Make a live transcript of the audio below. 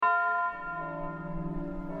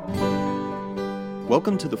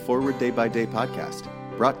Welcome to the Forward Day by Day podcast,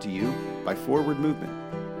 brought to you by Forward Movement.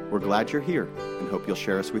 We're glad you're here and hope you'll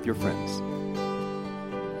share us with your friends.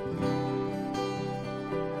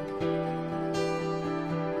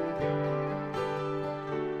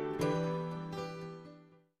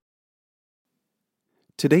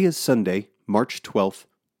 Today is Sunday, March 12th,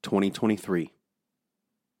 2023.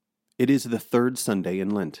 It is the third Sunday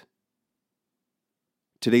in Lent.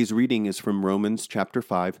 Today's reading is from Romans chapter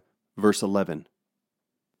 5, verse 11.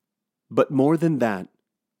 But more than that,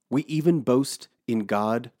 we even boast in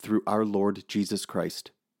God through our Lord Jesus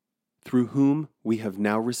Christ, through whom we have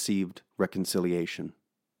now received reconciliation.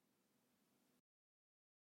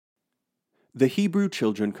 The Hebrew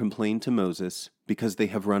children complain to Moses because they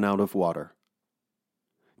have run out of water.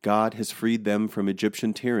 God has freed them from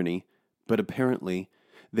Egyptian tyranny, but apparently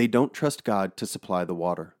they don't trust God to supply the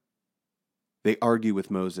water. They argue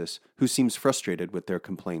with Moses, who seems frustrated with their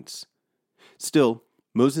complaints. Still,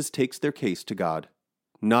 Moses takes their case to God,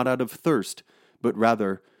 not out of thirst, but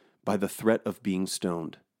rather by the threat of being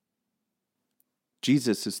stoned.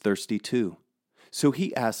 Jesus is thirsty too, so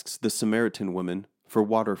he asks the Samaritan woman for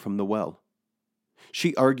water from the well.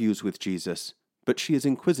 She argues with Jesus, but she is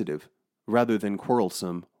inquisitive rather than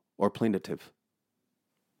quarrelsome or plaintive.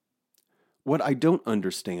 What I don't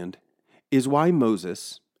understand is why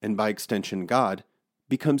Moses, and by extension God,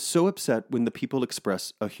 becomes so upset when the people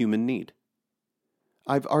express a human need.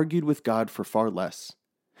 I've argued with God for far less,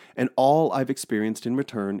 and all I've experienced in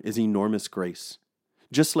return is enormous grace,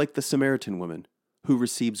 just like the Samaritan woman, who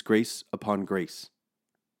receives grace upon grace.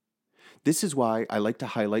 This is why I like to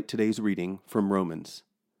highlight today's reading from Romans,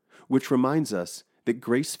 which reminds us that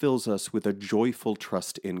grace fills us with a joyful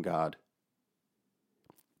trust in God.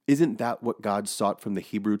 Isn't that what God sought from the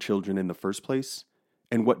Hebrew children in the first place,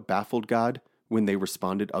 and what baffled God when they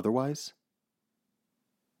responded otherwise?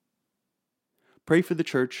 Pray for the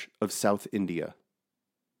Church of South India.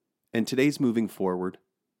 And today's moving forward.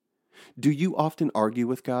 Do you often argue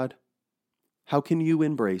with God? How can you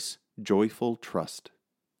embrace joyful trust?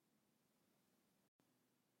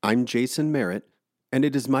 I'm Jason Merritt, and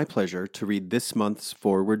it is my pleasure to read this month's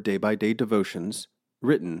Forward Day by Day devotions,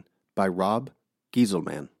 written by Rob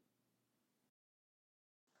Gieselman.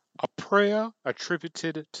 A prayer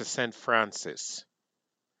attributed to St. Francis.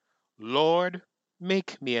 Lord,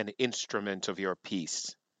 make me an instrument of your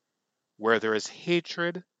peace. Where there is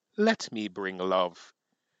hatred, let me bring love.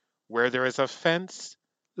 Where there is offense,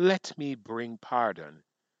 let me bring pardon.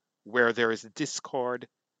 Where there is discord,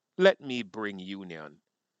 let me bring union.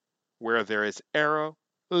 Where there is error,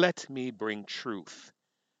 let me bring truth.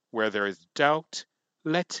 Where there is doubt,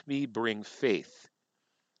 let me bring faith.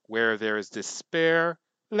 Where there is despair,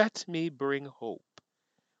 let me bring hope.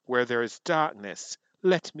 Where there is darkness,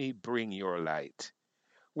 let me bring your light.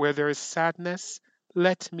 Where there is sadness,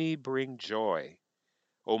 let me bring joy.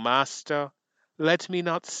 O Master, let me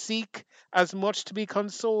not seek as much to be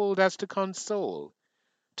consoled as to console,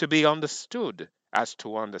 to be understood as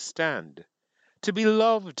to understand, to be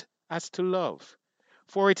loved as to love.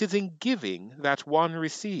 For it is in giving that one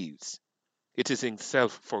receives. It is in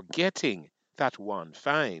self-forgetting that one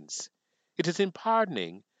finds. It is in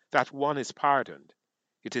pardoning that one is pardoned.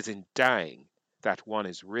 It is in dying that one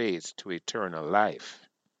is raised to eternal life.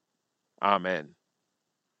 Amen.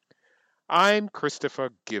 I'm Christopher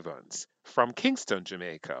Givens from Kingston,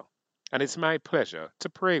 Jamaica, and it's my pleasure to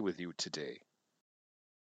pray with you today.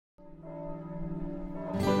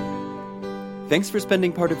 Thanks for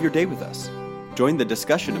spending part of your day with us. Join the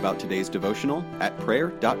discussion about today's devotional at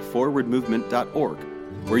prayer.forwardmovement.org,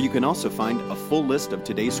 where you can also find a full list of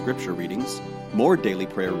today's scripture readings, more daily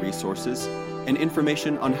prayer resources, and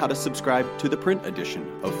information on how to subscribe to the print edition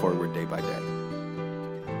of Forward Day by Day.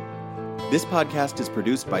 This podcast is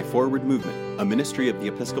produced by Forward Movement, a ministry of the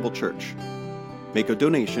Episcopal Church. Make a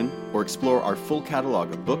donation or explore our full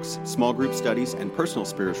catalog of books, small group studies, and personal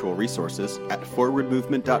spiritual resources at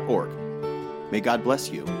forwardmovement.org. May God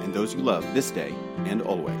bless you and those you love this day and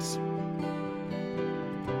always.